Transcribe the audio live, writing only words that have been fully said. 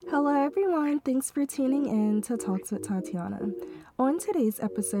Hello, everyone. Thanks for tuning in to Talks with Tatiana. On today's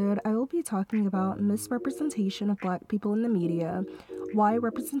episode, I will be talking about misrepresentation of Black people in the media, why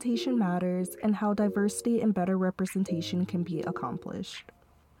representation matters, and how diversity and better representation can be accomplished.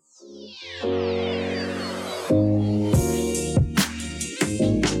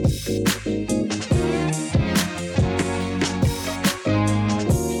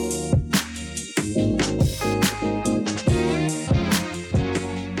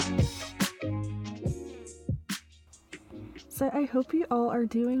 So I hope you all are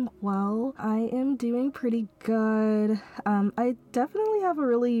doing well. I am doing pretty good. I definitely have a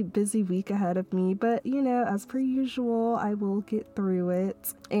really busy week ahead of me, but as per usual, I will get through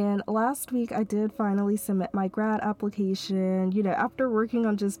it. And last week I did finally submit my grad application, after working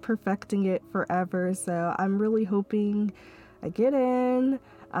on just perfecting it forever. So I'm really hoping I get in.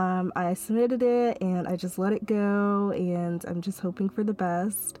 I submitted it and I just let it go, and I'm just hoping for the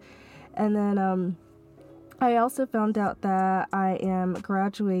best. And then, I also found out that I am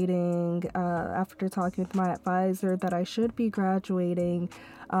graduating after talking with my advisor that I should be graduating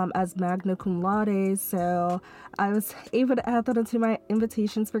as magna cum laude. So I was able to add that into my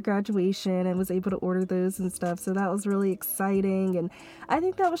invitations for graduation and was able to order those and stuff. So that was really exciting. And I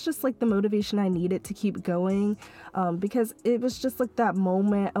think that was just like the motivation I needed to keep going, because it was just like that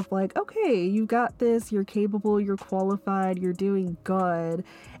moment of like, okay, you got this, you're capable, you're qualified, you're doing good.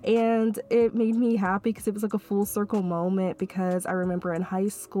 And it made me happy because it was like a full circle moment, because I remember in high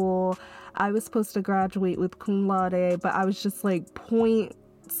school, I was supposed to graduate with cum laude, but I was just like point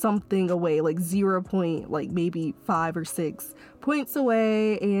something away, like 0 point, like maybe 5 or 6 points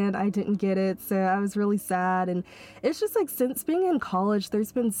away, and I didn't get it. So I was really sad. And it's just like, since being in college,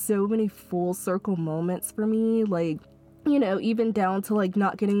 there's been so many full circle moments for me, like, even down to like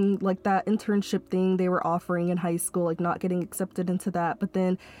not getting like that internship thing they were offering in high school, like not getting accepted into that. But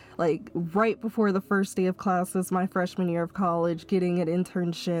then like right before the first day of classes, my freshman year of college, getting an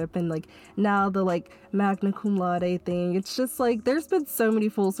internship, and like now the like magna cum laude thing. It's just like, there's been so many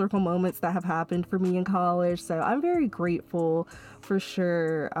full circle moments that have happened for me in college. So I'm very grateful for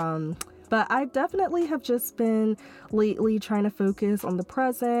sure. But I definitely have just been lately trying to focus on the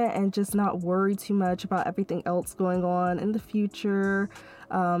present and just not worry too much about everything else going on in the future.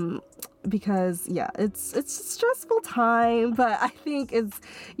 Because it's a stressful time, but I think it's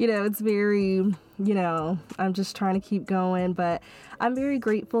very, I'm just trying to keep going. But I'm very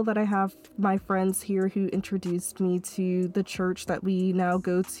grateful that I have my friends here who introduced me to the church that we now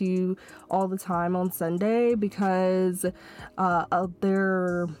go to all the time on Sunday, because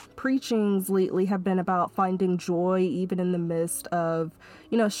their preachings lately have been about finding joy even in the midst of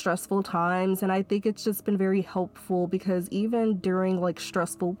stressful times. And I think it's just been very helpful, because even during like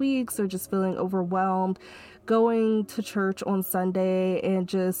stressful weeks or just feeling overwhelmed, going to church on Sunday and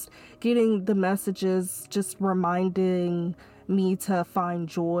just getting the messages just reminding me to find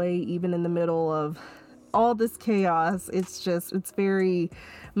joy even in the middle of all this chaos, it's very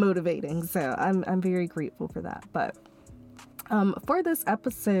motivating. So I'm very grateful for that. But for this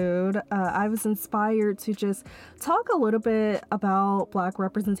episode, I was inspired to just talk a little bit about Black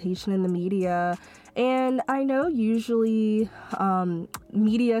representation in the media. And I know usually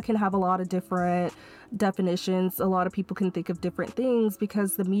media can have a lot of different definitions. A lot of people can think of different things,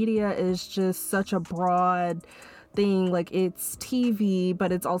 because the media is just such a broad thing. Like, it's TV,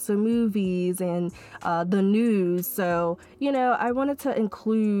 but it's also movies and the news. So I wanted to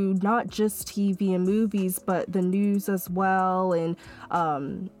include not just TV and movies, but the news as well. And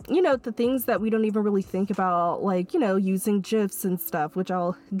the things that we don't even really think about, like using GIFs and stuff, which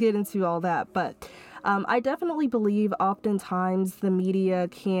I'll get into all that. But I definitely believe oftentimes the media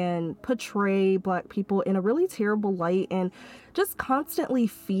can portray Black people in a really terrible light, and just constantly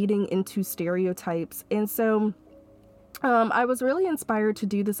feeding into stereotypes. And so I was really inspired to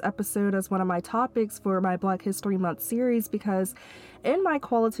do this episode as one of my topics for my Black History Month series, because in my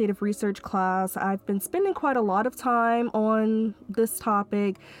qualitative research class, I've been spending quite a lot of time on this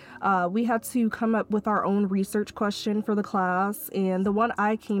topic. We had to come up with our own research question for the class, and the one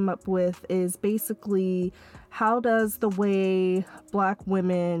I came up with is basically, how does the way Black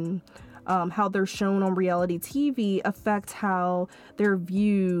women, how they're shown on reality TV, affect how they're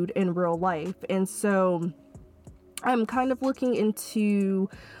viewed in real life? And so I'm kind of looking into,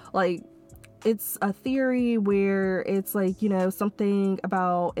 like, it's a theory where it's like, something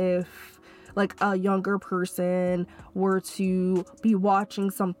about if like a younger person were to be watching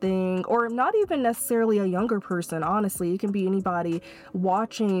something, or not even necessarily a younger person, honestly, it can be anybody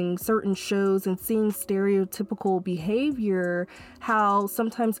watching certain shows and seeing stereotypical behavior, how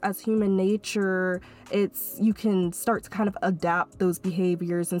sometimes as human nature, you can start to kind of adapt those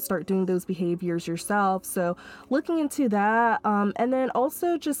behaviors and start doing those behaviors yourself. So looking into that, and then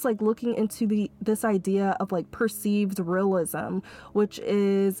also just like looking into this idea of like perceived realism, which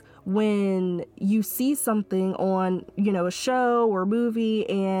is when you see something on, a show or movie,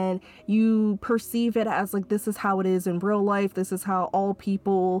 and you perceive it as like, this is how it is in real life, this is how all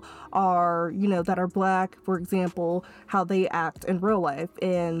people are, that are Black, for example, how they act in real life.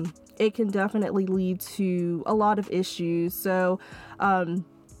 And it can definitely lead to a lot of issues. So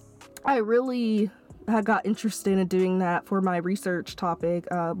I really had got interested in doing that for my research topic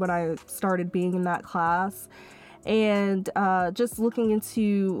when I started being in that class. And just looking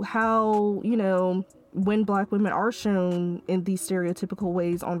into how, when Black women are shown in these stereotypical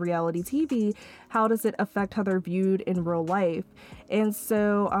ways on reality TV, how does it affect how they're viewed in real life? And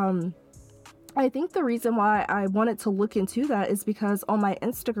so I think the reason why I wanted to look into that is because on my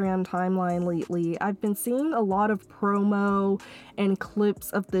Instagram timeline lately, I've been seeing a lot of promo and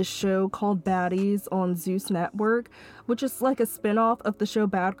clips of this show called Baddies on Zeus Network, which is like a spinoff of the show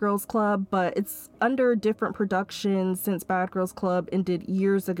Bad Girls Club, but it's under different production since Bad Girls Club ended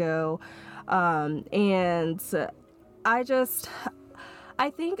years ago. And I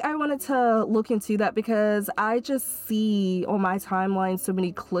think I wanted to look into that because I just see on my timeline so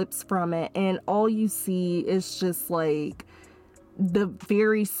many clips from it, and all you see is just like the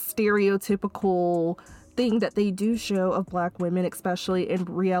very stereotypical thing that they do show of Black women, especially in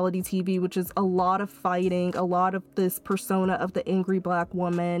reality TV, which is a lot of fighting, a lot of this persona of the angry Black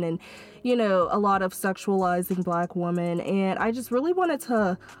woman, and a lot of sexualizing Black women. And I just really wanted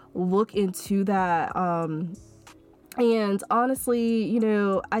to look into that. And honestly,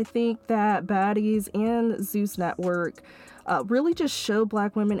 I think that Baddies and Zeus Network really just show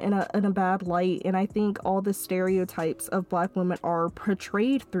Black women in a bad light. And I think all the stereotypes of Black women are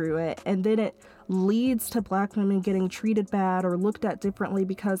portrayed through it. And then it leads to Black women getting treated bad or looked at differently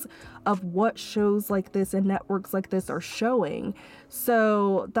because of what shows like this and networks like this are showing.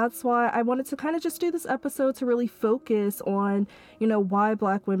 So that's why I wanted to kind of just do this episode to really focus on, why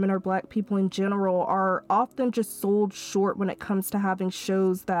Black women or Black people in general are often just sold short when it comes to having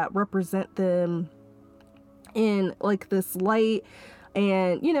shows that represent them in like this light,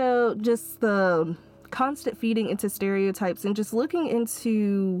 and just the constant feeding into stereotypes and just looking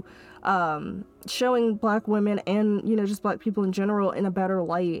into showing Black women and just Black people in general in a better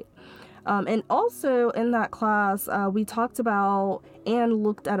light. And also in that class, we talked about and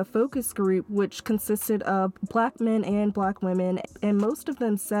looked at a focus group which consisted of Black men and Black women, and most of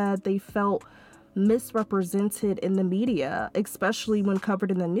them said they felt misrepresented in the media, especially when covered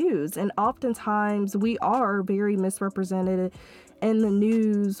in the news. And oftentimes we are very misrepresented in the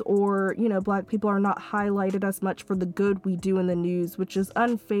news, or Black people are not highlighted as much for the good we do in the news, which is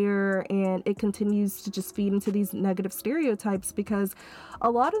unfair, and it continues to just feed into these negative stereotypes because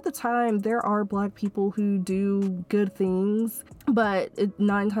a lot of the time there are Black people who do good things, but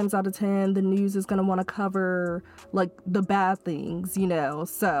 9 times out of 10 the news is going to want to cover like the bad things,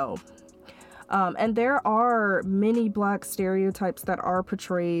 so and there are many Black stereotypes that are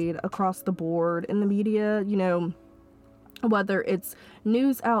portrayed across the board in the media, whether it's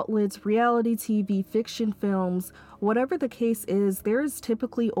news outlets, reality TV, fiction films, whatever the case is, there is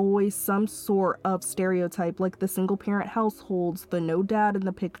typically always some sort of stereotype, like the single parent households, the no dad in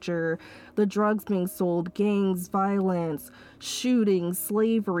the picture, the drugs being sold, gangs, violence, shooting,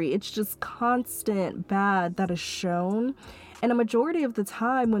 slavery. It's just constant bad that is shown. And a majority of the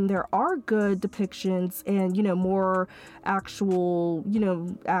time when there are good depictions and, more actual,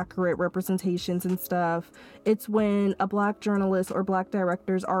 accurate representations and stuff, it's when a Black journalist or Black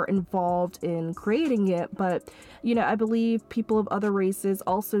directors are involved in creating it. But, I believe people of other races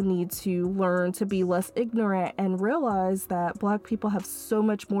also need to learn to be less ignorant and realize that Black people have so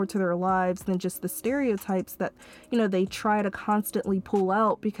much more to their lives than just the stereotypes that, they try to constantly pull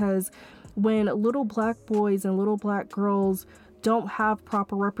out, because when little Black boys and little Black girls don't have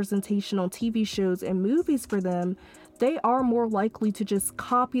proper representation on TV shows and movies for them, they are more likely to just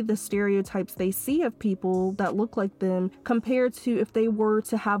copy the stereotypes they see of people that look like them, compared to if they were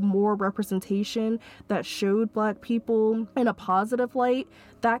to have more representation that showed Black people in a positive light.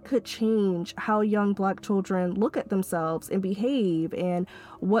 That could change how young Black children look at themselves and behave and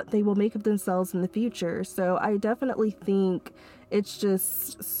what they will make of themselves in the future. So I definitely think it's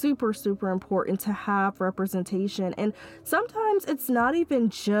just super, super important to have representation. And sometimes it's not even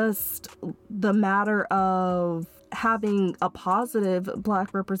just the matter of having a positive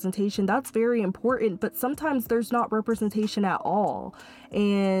Black representation. That's very important, but sometimes there's not representation at all.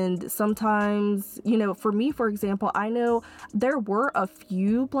 And sometimes, you know, for me, for example, I know there were a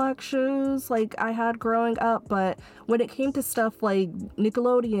few Black shows like I had growing up, but when it came to stuff like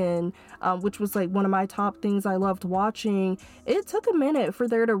Nickelodeon, which was like one of my top things I loved watching, it took a minute for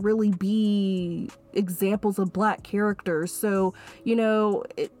there to really be examples of Black characters. So, you know,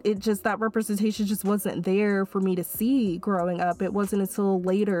 it just, that representation just wasn't there for me to see growing up. It wasn't until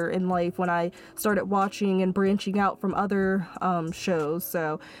later in life when I started watching and branching out from other shows.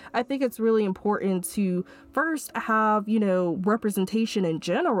 So I think it's really important to first have, you know, representation in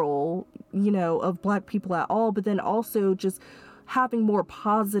general, you know, of Black people at all, but then also just having more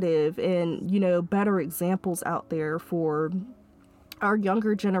positive and, you know, better examples out there for our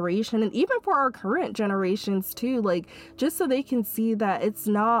younger generation and even for our current generations too, like just so they can see that it's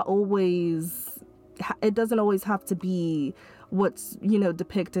not always, it doesn't always have to be what's, you know,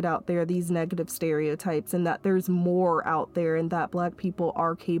 depicted out there, these negative stereotypes, and that there's more out there, and that Black people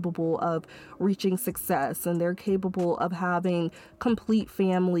are capable of reaching success, and they're capable of having complete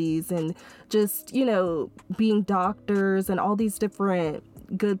families and just, you know, being doctors and all these different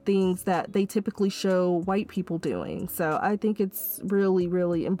good things that they typically show white people doing. So I think it's really,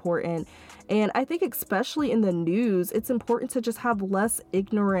 really important. And I think especially in the news, it's important to just have less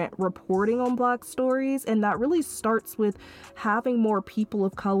ignorant reporting on Black stories. And that really starts with having more people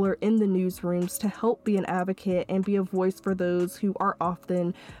of color in the newsrooms to help be an advocate and be a voice for those who are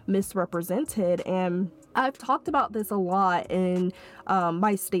often misrepresented. And I've talked about this a lot in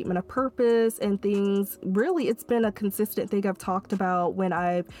my statement of purpose and things. Really, it's been a consistent thing I've talked about when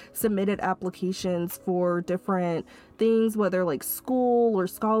I've submitted applications for different things, whether like school or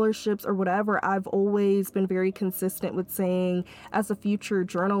scholarships or whatever. I've always been very consistent with saying, as a future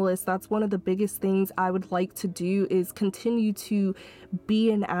journalist, that's one of the biggest things I would like to do, is continue to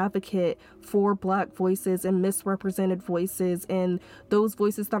be an advocate for Black voices and misrepresented voices and those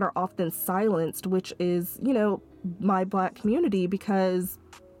voices that are often silenced, which is, you know, my Black community, because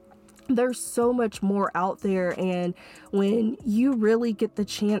there's so much more out there. And when you really get the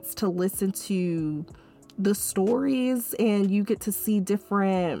chance to listen to the stories and you get to see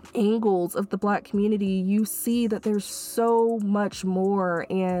different angles of the Black community, you see that there's so much more.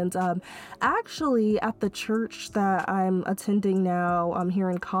 And actually at the church that I'm attending now, I'm here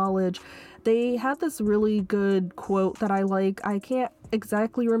in college, they had this really good quote that I like. I can't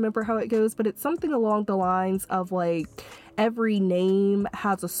exactly remember how it goes, but it's something along the lines of like, every name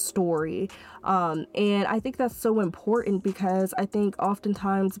has a story. And I think that's so important, because I think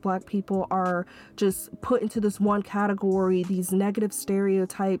oftentimes Black people are just put into this one category, these negative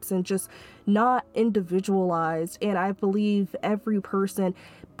stereotypes, and just not individualized. And I believe every person,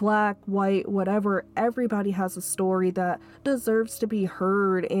 Black, white, whatever, everybody has a story that deserves to be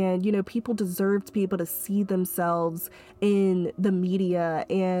heard. And, you know, people deserve to be able to see themselves in the media.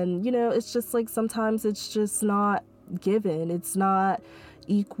 And, you know, it's just like, sometimes it's just not given. It's not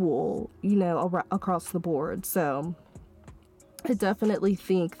equal, you know, across the board. So I definitely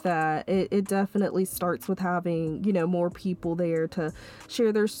think that it definitely starts with having, you know, more people there to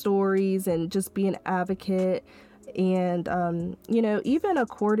share their stories and just be an advocate. And, you know, even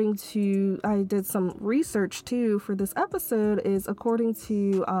according to, I did some research too for this episode, is according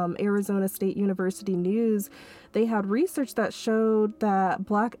to Arizona State University News, they had research that showed that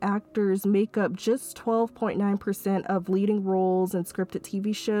Black actors make up just 12.9% of leading roles in scripted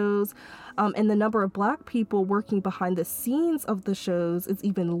TV shows. And the number of Black people working behind the scenes of the shows is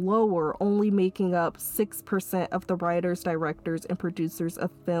even lower, only making up 6% of the writers, directors, and producers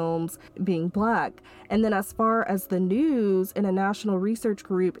of films being Black. And then as far as the news, in a national research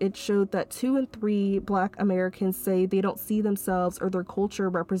group, it showed that 2 in 3 Black Americans say they don't see themselves or their culture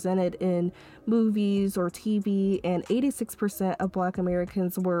represented in movies or TV, and 86% of Black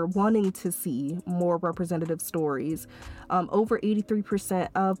Americans were wanting to see more representative stories. Over 83%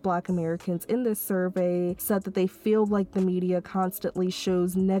 of Black Americans in this survey said that they feel like the media constantly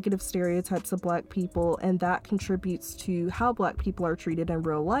shows negative stereotypes of Black people, and that contributes to how Black people are treated in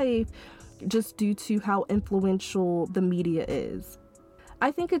real life, just due to how influential the media is.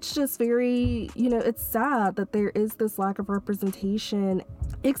 I think it's just very, you know, it's sad that there is this lack of representation,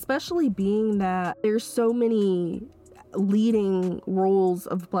 especially being that there's so many leading roles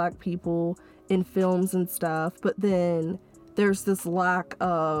of Black people in films and stuff, but then there's this lack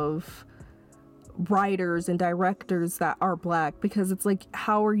of writers and directors that are Black, because it's like,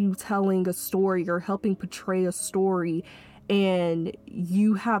 how are you telling a story or helping portray a story and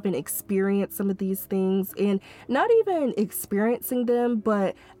you haven't experienced some of these things, and not even experiencing them,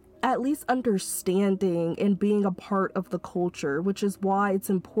 but at least understanding and being a part of the culture, which is why it's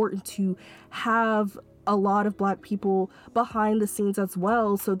important to have a lot of Black people behind the scenes as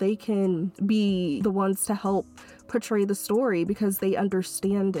well, so they can be the ones to help portray the story because they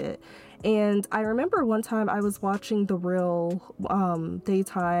understand it. And I remember one time I was watching The Real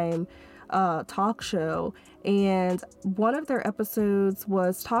daytime talk show, and one of their episodes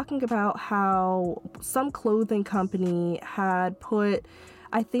was talking about how some clothing company had put,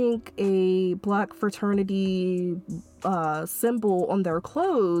 I think, a Black fraternity symbol on their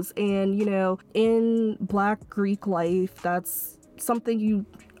clothes. And, you know, in Black Greek life, that's something you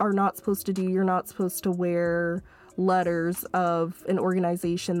are not supposed to do. You're not supposed to wear letters of an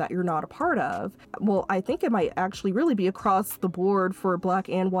organization that you're not a part of. Well, I think it might actually really be across the board for Black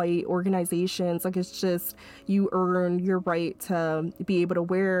and white organizations. Like, it's just, you earn your right to be able to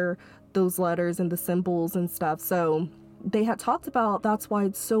wear those letters and the symbols and stuff. So they had talked about that's why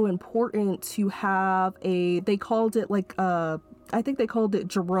it's so important to have they called it like I think they called it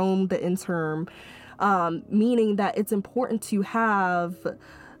Jerome the Intern, meaning that it's important to have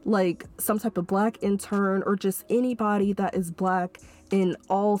like some type of Black intern or just anybody that is Black in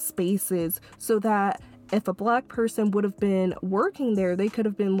all spaces, so that if a Black person would have been working there, they could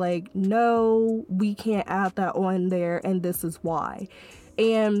have been like, no, we can't add that on there, and this is why.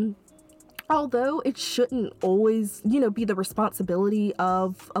 And although it shouldn't always, you know, be the responsibility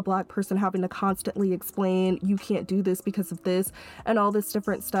of a Black person having to constantly explain, you can't do this because of this and all this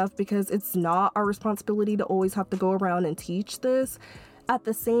different stuff, because it's not our responsibility to always have to go around and teach this. At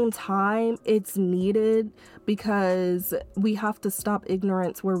the same time, it's needed because we have to stop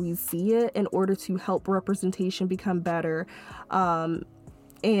ignorance where we see it in order to help representation become better, and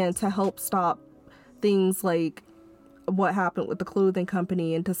to help stop things like what happened with the clothing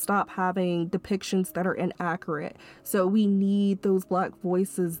company, and to stop having depictions that are inaccurate. So we need those Black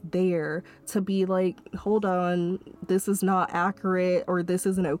voices there to be like, hold on, this is not accurate, or this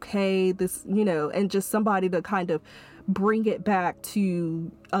isn't okay, this, you know, and just somebody to kind of bring it back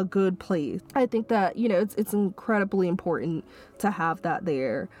to a good place. I think that, you know, it's incredibly important to have that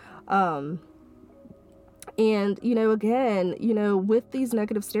there. And, you know, again, you know, with these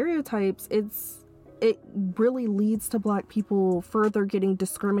negative stereotypes, it really leads to Black people further getting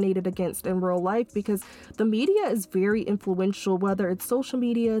discriminated against in real life, because the media is very influential, whether it's social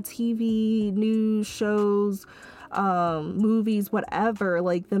media, TV, news, shows, movies, whatever.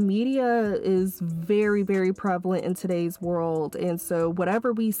 Like, the media is very, very prevalent in today's world. And so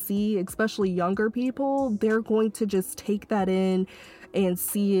whatever we see, especially younger people, they're going to just take that in and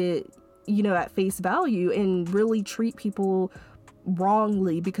see it, you know, at face value, and really treat people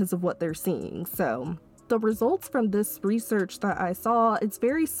wrongly because of what they're seeing. So the results from this research that I saw, it's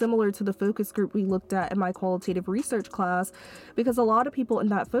very similar to the focus group we looked at in my qualitative research class, because a lot of people in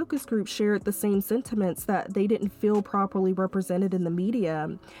that focus group shared the same sentiments, that they didn't feel properly represented in the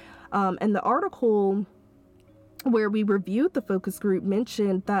media. And the article where we reviewed the focus group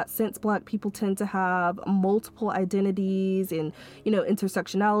mentioned that since Black people tend to have multiple identities, and, you know,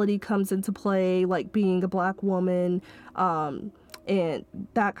 intersectionality comes into play, like being a Black woman, and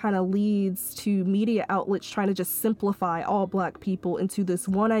that kind of leads to media outlets trying to just simplify all Black people into this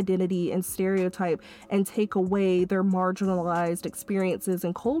one identity and stereotype, and take away their marginalized experiences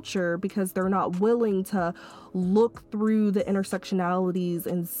and culture, because they're not willing to look through the intersectionalities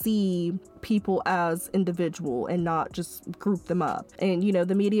and see people as individual and not just group them up. And, you know,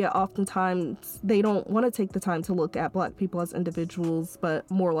 the media oftentimes, they don't want to take the time to look at Black people as individuals, but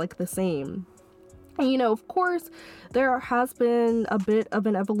more like the same. And, you know, of course, there has been a bit of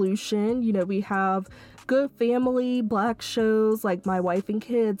an evolution. You know, we have good family Black shows like My Wife and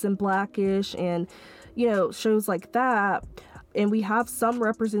Kids and Blackish, and, you know, shows like that. And we have some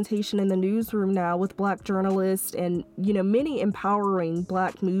representation in the newsroom now with Black journalists, and, you know, many empowering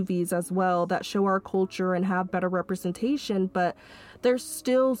Black movies as well that show our culture and have better representation. But there's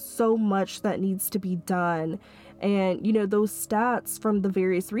still so much that needs to be done. And, you know, those stats from the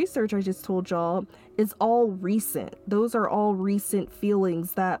various research I just told y'all is all recent. Those are all recent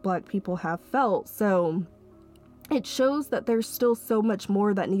feelings that Black people have felt. So it shows that there's still so much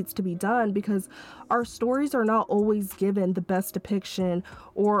more that needs to be done, because our stories are not always given the best depiction,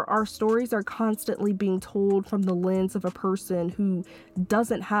 or our stories are constantly being told from the lens of a person who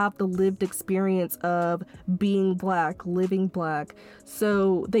doesn't have the lived experience of being Black, living Black.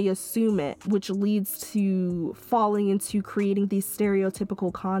 So they assume it, which leads to falling into creating these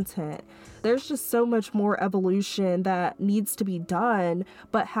stereotypical content. there's just so much more evolution that needs to be done.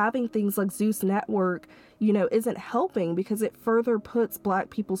 But having things like Zeus Network, isn't helping, because it further puts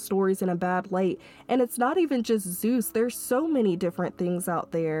Black people's stories in a bad light. And it's not even just Zeus. There's so many different things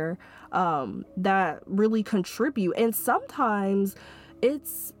out there that really contribute. And sometimes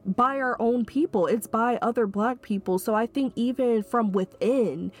it's by our own people, it's by other Black people. So I think even from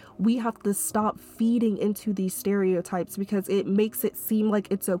within, we have to stop feeding into these stereotypes, because it makes it seem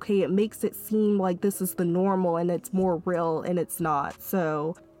like it's okay. It makes it seem like this is the normal and it's more real, and it's not.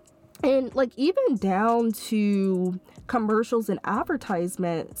 So, and like even down to commercials and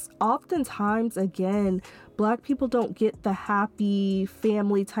advertisements, oftentimes, again, Black people don't get the happy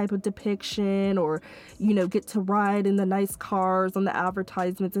family type of depiction, or, get to ride in the nice cars on the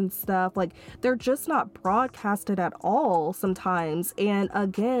advertisements and stuff. Like, they're just not broadcasted at all sometimes. And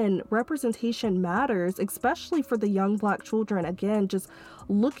again, representation matters, especially for the young Black children. Again, just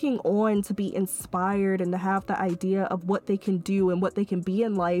looking on to be inspired and to have the idea of what they can do and what they can be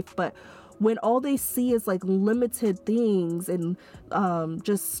in life. But when all they see is like limited things and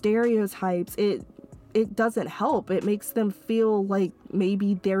just stereotypes, it doesn't help. It makes them feel like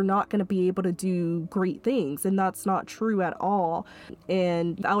maybe they're not going to be able to do great things, and that's not true at all.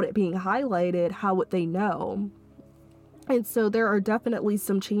 And without it being highlighted, how would they know? And so there are definitely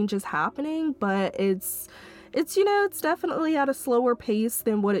some changes happening, but it's definitely at a slower pace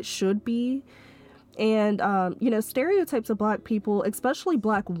than what it should be. And, stereotypes of Black people, especially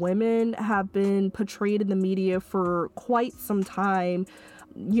Black women, have been portrayed in the media for quite some time,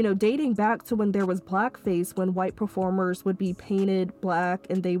 dating back to when there was blackface, when white performers would be painted Black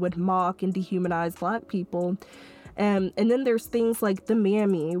and they would mock and dehumanize Black people. And then there's things like the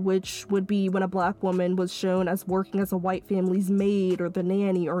mammy, which would be when a Black woman was shown as working as a white family's maid or the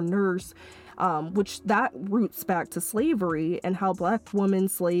nanny or nurse, which that roots back to slavery and how Black women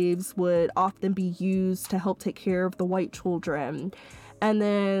slaves would often be used to help take care of the white children. And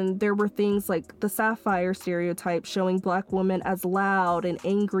then there were things like the sapphire stereotype, showing Black women as loud and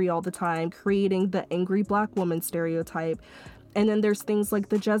angry all the time, creating the angry Black woman stereotype. And then there's things like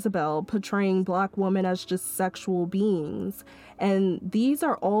the Jezebel, portraying Black women as just sexual beings. And these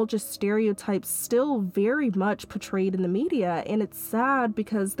are all just stereotypes still very much portrayed in the media. And it's sad,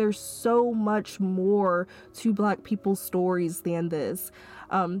 because there's so much more to Black people's stories than this.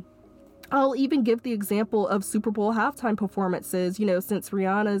 I'll even give the example of Super Bowl halftime performances, since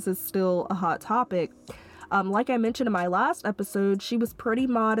Rihanna's is still a hot topic. Like I mentioned in my last episode, she was pretty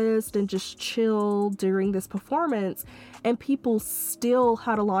modest and just chill during this performance, and people still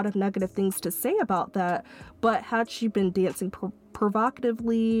had a lot of negative things to say about that. But had she been dancing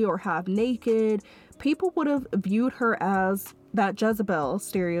provocatively or half naked, people would have viewed her as that Jezebel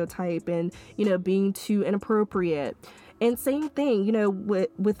stereotype and, being too inappropriate. And same thing,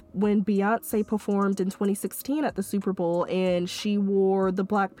 with when Beyonce performed in 2016 at the Super Bowl and she wore the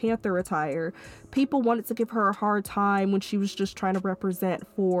Black Panther attire. People wanted to give her a hard time when she was just trying to represent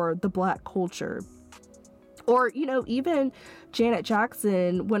for the Black culture. Or, even Janet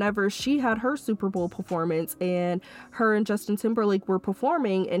Jackson, whenever she had her Super Bowl performance and her and Justin Timberlake were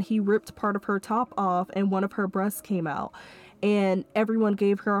performing and he ripped part of her top off and one of her breasts came out. And everyone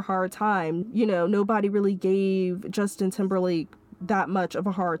gave her a hard time. Nobody really gave Justin Timberlake that much of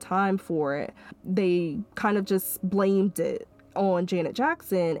a hard time for it. They kind of just blamed it on Janet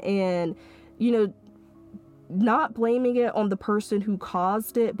Jackson and, not blaming it on the person who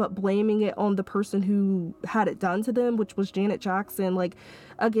caused it, but blaming it on the person who had it done to them, which was Janet Jackson. Like,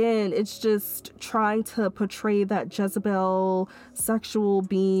 again, it's just trying to portray that Jezebel sexual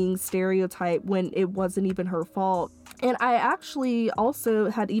being stereotype when it wasn't even her fault. And I actually also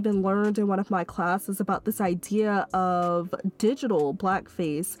had even learned in one of my classes about this idea of digital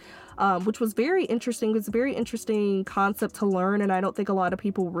blackface, which was very interesting. It was a very interesting concept to learn, and I don't think a lot of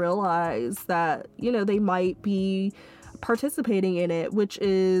people realize that, they might be participating in it, which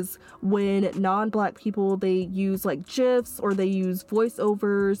is when non-Black people, they use like GIFs or they use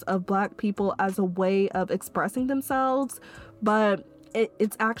voiceovers of Black people as a way of expressing themselves, but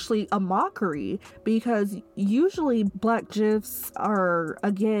it's actually a mockery, because usually Black GIFs are,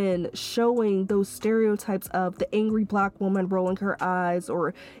 again, showing those stereotypes of the angry Black woman rolling her eyes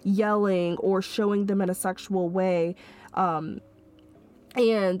or yelling or showing them in a sexual way. And,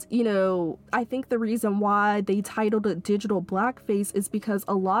 I think the reason why they titled it digital blackface is because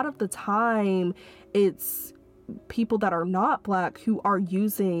a lot of the time it's people that are not Black who are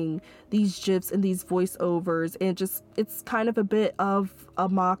using these GIFs and these voiceovers, and just it's kind of a bit of a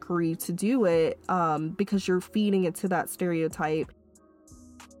mockery to do it because you're feeding into that stereotype.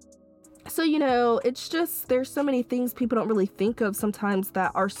 So, it's just, there's so many things people don't really think of sometimes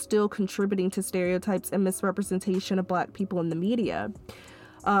that are still contributing to stereotypes and misrepresentation of Black people in the media.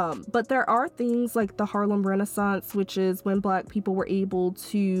 But there are things like the Harlem Renaissance, which is when Black people were able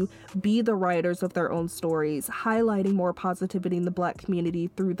to be the writers of their own stories, highlighting more positivity in the Black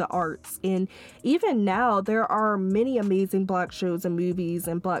community through the arts. And even now, there are many amazing Black shows and movies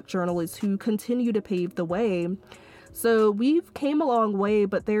and Black journalists who continue to pave the way. So we've came a long way,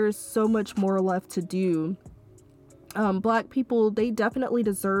 but there's so much more left to do. Black people, they definitely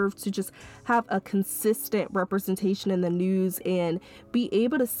deserve to just have a consistent representation in the news and be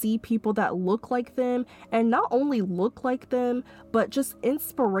able to see people that look like them, and not only look like them, but just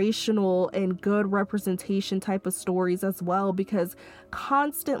inspirational and good representation type of stories as well, because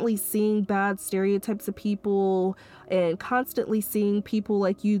constantly seeing bad stereotypes of people and constantly seeing people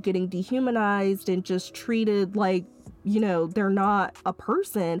like you getting dehumanized and just treated like, they're not a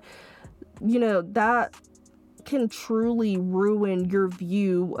person, that can truly ruin your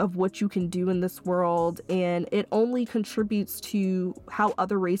view of what you can do in this world, and it only contributes to how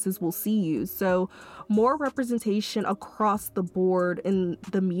other races will see you. So more representation across the board in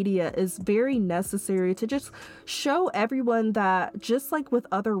the media is very necessary to just show everyone that, just like with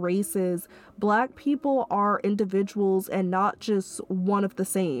other races, Black people are individuals and not just one of the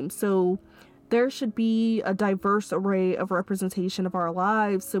same. So there should be a diverse array of representation of our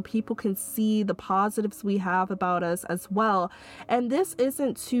lives so people can see the positives we have about us as well. And this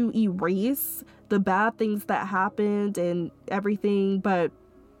isn't to erase the bad things that happened and everything, but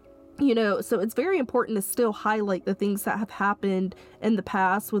so it's very important to still highlight the things that have happened in the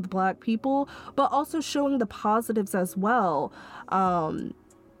past with Black people, but also showing the positives as well.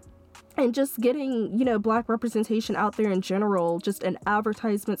 And just getting, Black representation out there in general, just in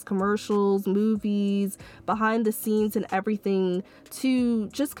advertisements, commercials, movies, behind the scenes and everything, to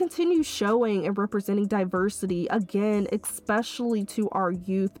just continue showing and representing diversity, again, especially to our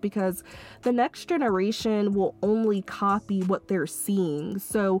youth, because the next generation will only copy what they're seeing.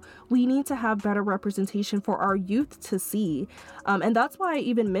 So we need to have better representation for our youth to see. And that's why I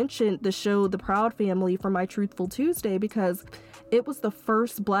even mentioned the show The Proud Family for My Truthful Tuesday, because it was the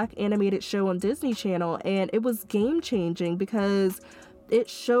first Black animated show on Disney Channel, and it was game-changing because it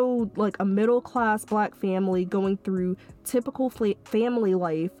showed like a middle-class Black family going through typical family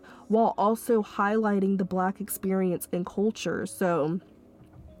life while also highlighting the Black experience and culture. So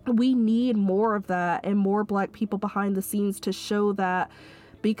we need more of that and more Black people behind the scenes to show that,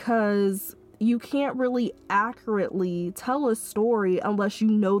 because you can't really accurately tell a story unless you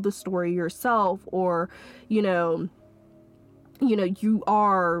know the story yourself, or, you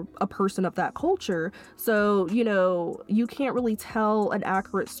are a person of that culture. So, you can't really tell an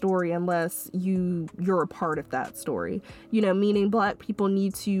accurate story unless you're a part of that story, meaning Black people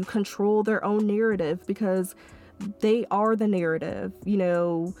need to control their own narrative because they are the narrative,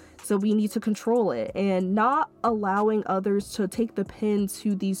 so we need to control it and not allowing others to take the pen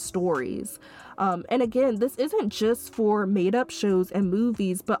to these stories. And again, this isn't just for made up shows and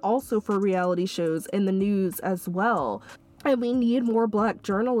movies, but also for reality shows and the news as well. And we need more Black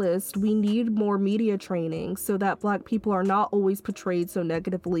journalists. We need more media training so that Black people are not always portrayed so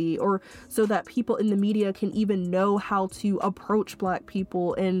negatively, or so that people in the media can even know how to approach Black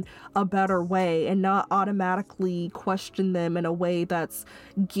people in a better way and not automatically question them in a way that's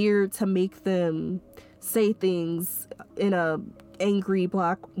geared to make them say things in a angry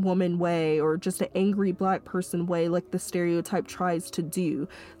Black woman way, or just an angry Black person way, like the stereotype tries to do.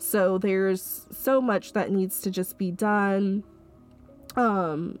 So there's so much that needs to just be done.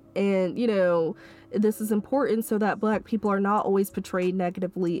 And this is important so that Black people are not always portrayed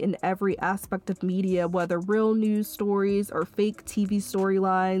negatively in every aspect of media, whether real news stories or fake TV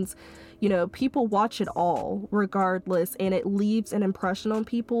storylines. People watch it all regardless, and it leaves an impression on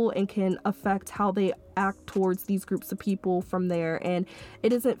people and can affect how they act towards these groups of people from there. And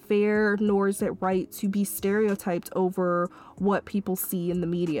it isn't fair, nor is it right to be stereotyped over what people see in the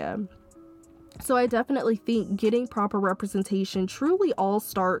media. So I definitely think getting proper representation truly all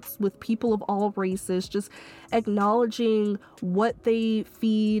starts with people of all races just acknowledging what they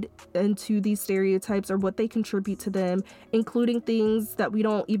feed into these stereotypes or what they contribute to them, including things that we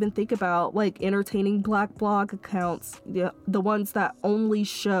don't even think about, like entertaining Black blog accounts, the ones that only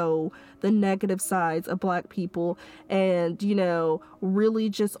show the negative sides of Black people and, you know, really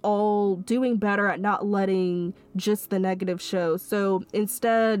just all doing better at not letting just the negative show. So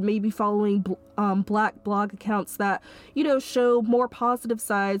instead, maybe following Black blog accounts that, you know, show more positive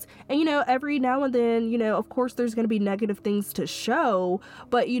sides. And, you know, every now and then, you know, of course there's going to be negative things to show,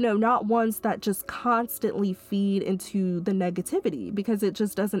 but, you know, not ones that just constantly feed into the negativity, because it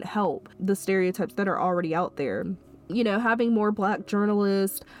just doesn't help the stereotypes that are already out there. You know, having more Black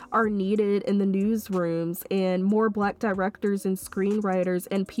journalists are needed in the newsrooms, and more Black directors and screenwriters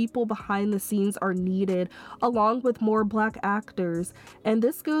and people behind the scenes are needed, along with more Black actors. And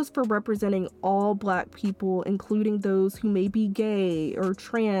this goes for representing all Black people, including those who may be gay or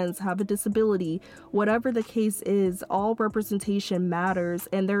trans, have a disability. Whatever the case is, all representation matters,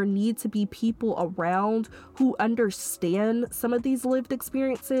 and there need to be people around who understand some of these lived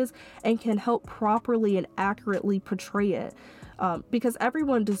experiences and can help properly and accurately portray it, because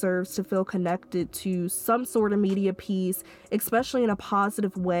everyone deserves to feel connected to some sort of media piece, especially in a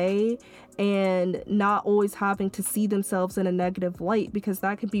positive way, and not always having to see themselves in a negative light, because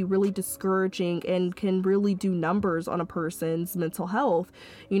that can be really discouraging and can really do numbers on a person's mental health,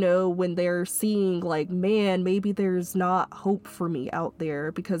 you know, when they're seeing like, man, maybe there's not hope for me out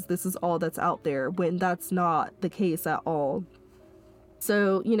there because this is all that's out there, when that's not the case at all.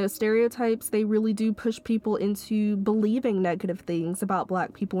 So, you know, stereotypes, they really do push people into believing negative things about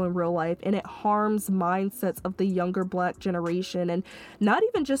Black people in real life, and it harms mindsets of the younger Black generation, and not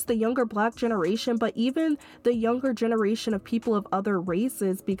even just the younger Black generation, but even the younger generation of people of other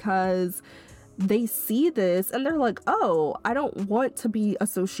races, because they see this and they're like, oh, I don't want to be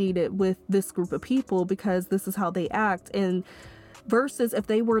associated with this group of people because this is how they act. And versus if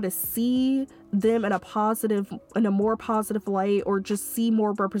they were to see them in a more positive light, or just see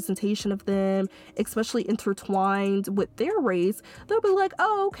more representation of them, especially intertwined with their race, they'll be like,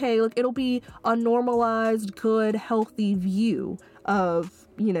 oh, okay, like it'll be a normalized, good, healthy view of,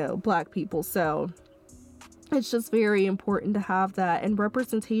 you know, Black people. So it's just very important to have that. And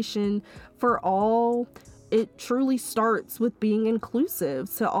representation for all, it truly starts with being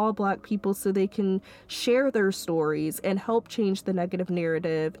inclusive to all Black people so they can share their stories and help change the negative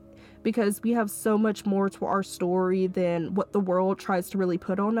narrative, because we have so much more to our story than what the world tries to really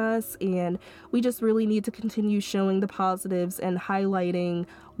put on us, and we just really need to continue showing the positives and highlighting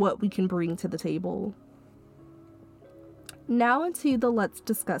what we can bring to the table. Now into the Let's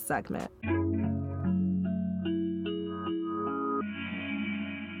Discuss segment.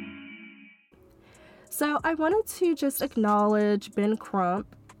 So I wanted to just acknowledge Ben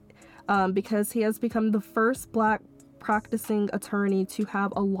Crump, because he has become the first Black practicing attorney to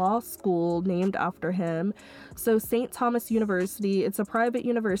have a law school named after him. So St. Thomas University, it's a private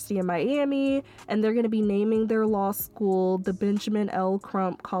university in Miami, and they're going to be naming their law school the Benjamin L.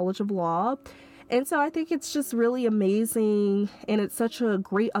 Crump College of Law. And so I think it's just really amazing, and it's such a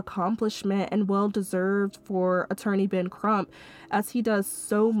great accomplishment and well-deserved for Attorney Ben Crump, as he does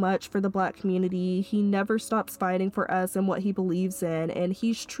so much for the Black community. He never stops fighting for us and what he believes in, and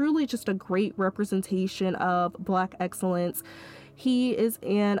he's truly just a great representation of Black excellence. He is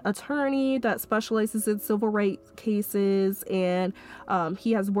an attorney that specializes in civil rights cases, and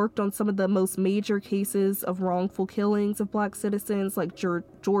he has worked on some of the most major cases of wrongful killings of Black citizens, like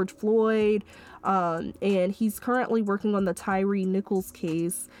George Floyd, and he's currently working on the Tyree Nichols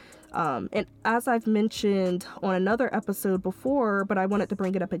case. And as I've mentioned on another episode before, but I wanted to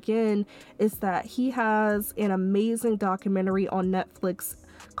bring it up again, is that he has an amazing documentary on Netflix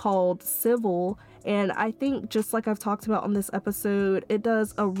called Civil. And I think, just like I've talked about on this episode, it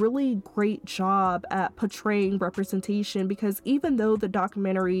does a really great job at portraying representation, because even though the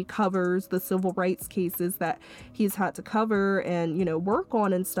documentary covers the civil rights cases that he's had to cover and, you know, work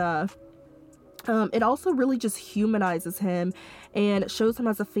on and stuff, it also really just humanizes him and shows him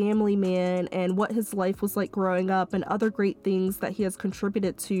as a family man and what his life was like growing up and other great things that he has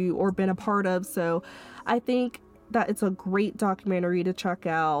contributed to or been a part of. So I think that it's a great documentary to check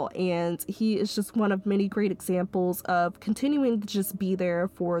out, and he is just one of many great examples of continuing to just be there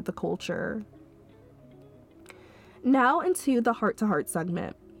for the culture. Now into the Heart to Heart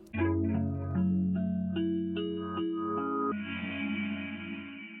segment.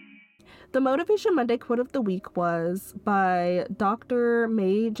 The Motivation Monday quote of the week was by Dr.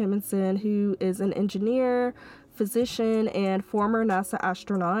 Mae Jemison, who is an engineer, physician, and former NASA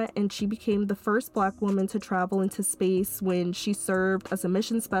astronaut, and she became the first Black woman to travel into space when she served as a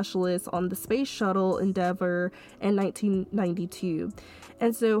mission specialist on the Space Shuttle Endeavour in 1992.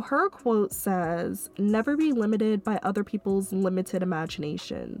 And so her quote says, "Never be limited by other people's limited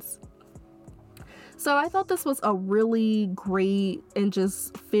imaginations." So I thought this was a really great and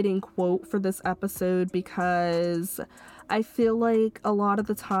just fitting quote for this episode, because I feel like a lot of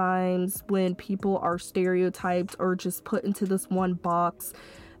the times when people are stereotyped or just put into this one box,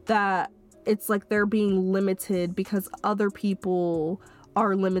 that it's like they're being limited because other people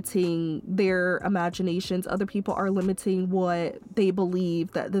are limiting their imaginations. Other people are limiting what they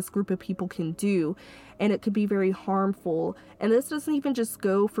believe that this group of people can do. And it could be very harmful. And this doesn't even just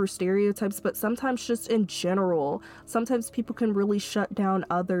go for stereotypes, but sometimes just in general. Sometimes people can really shut down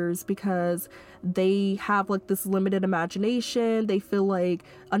others because they have like this limited imagination. They feel like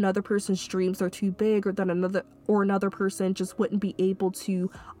another person's dreams are too big, or that another person just wouldn't be able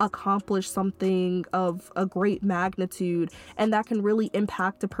to accomplish something of a great magnitude. And that can really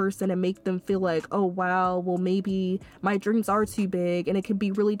impact a person and make them feel like, oh wow, well maybe my dreams are too big. And it can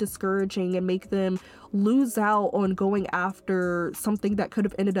be really discouraging and make them lose out on going after something that could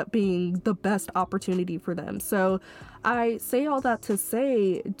have ended up being the best opportunity for them. So I say all that to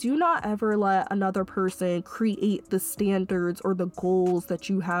say, do not ever let another person create the standards or the goals that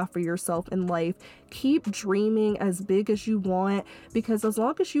you have for yourself in life. Keep dreaming as big as you want, because as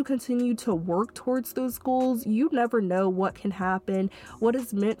long as you continue to work towards those goals, you never know what can happen. What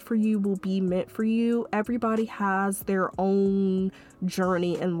is meant for you will be meant for you. Everybody has their own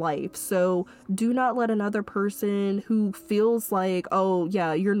journey in life. So do not let another person who feels like, oh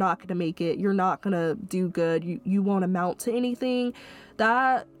yeah, you're not going to make it, you're not going to do good, you won't amount to anything.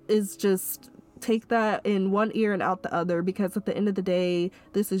 That is just, take that in one ear and out the other, because at the end of the day,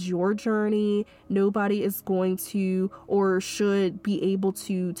 this is your journey. Nobody is going to or should be able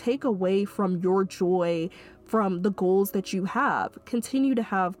to take away from your joy from the goals that you have. Continue to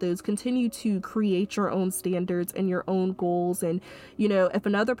have those. Continue to create your own standards and your own goals. And, you know, if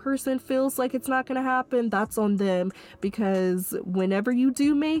another person feels like it's not going to happen, that's on them, because whenever you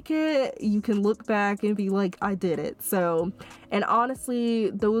do make it, you can look back and be like, I did it. So, and honestly,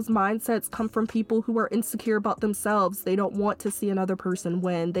 those mindsets come from people who are insecure about themselves. They don't want to see another person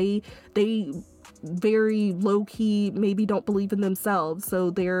win. They very low-key maybe don't believe in themselves, so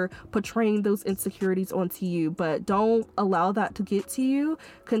they're portraying those insecurities onto you. But don't allow that to get to you.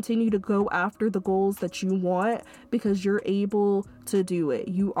 Continue to go after the goals that you want, because you're able to do it.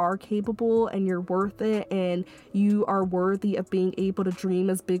 You are capable and you're worth it, and you are worthy of being able to dream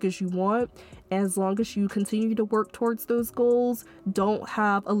as big as you want. As long as you continue to work towards those goals, don't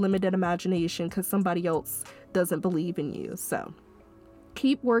have a limited imagination because somebody else doesn't believe in you. So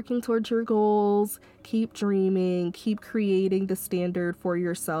keep working towards your goals, keep dreaming, keep creating the standard for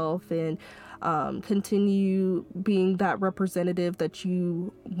yourself, and continue being that representative that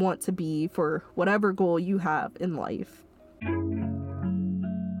you want to be for whatever goal you have in life.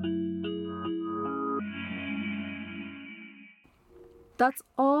 That's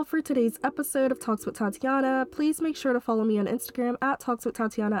all for today's episode of Talks with Tatiana. Please make sure to follow me on Instagram at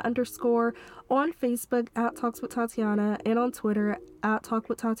TalksWithTatiana_, on Facebook at Talks with Tatiana, and on Twitter at Talk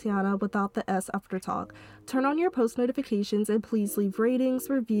with Tatiana without the S after talk. Turn on your post notifications, and please leave ratings,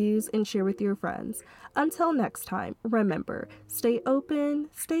 reviews, and share with your friends. Until next time, remember, stay open,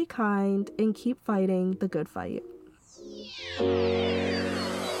 stay kind, and keep fighting the good fight.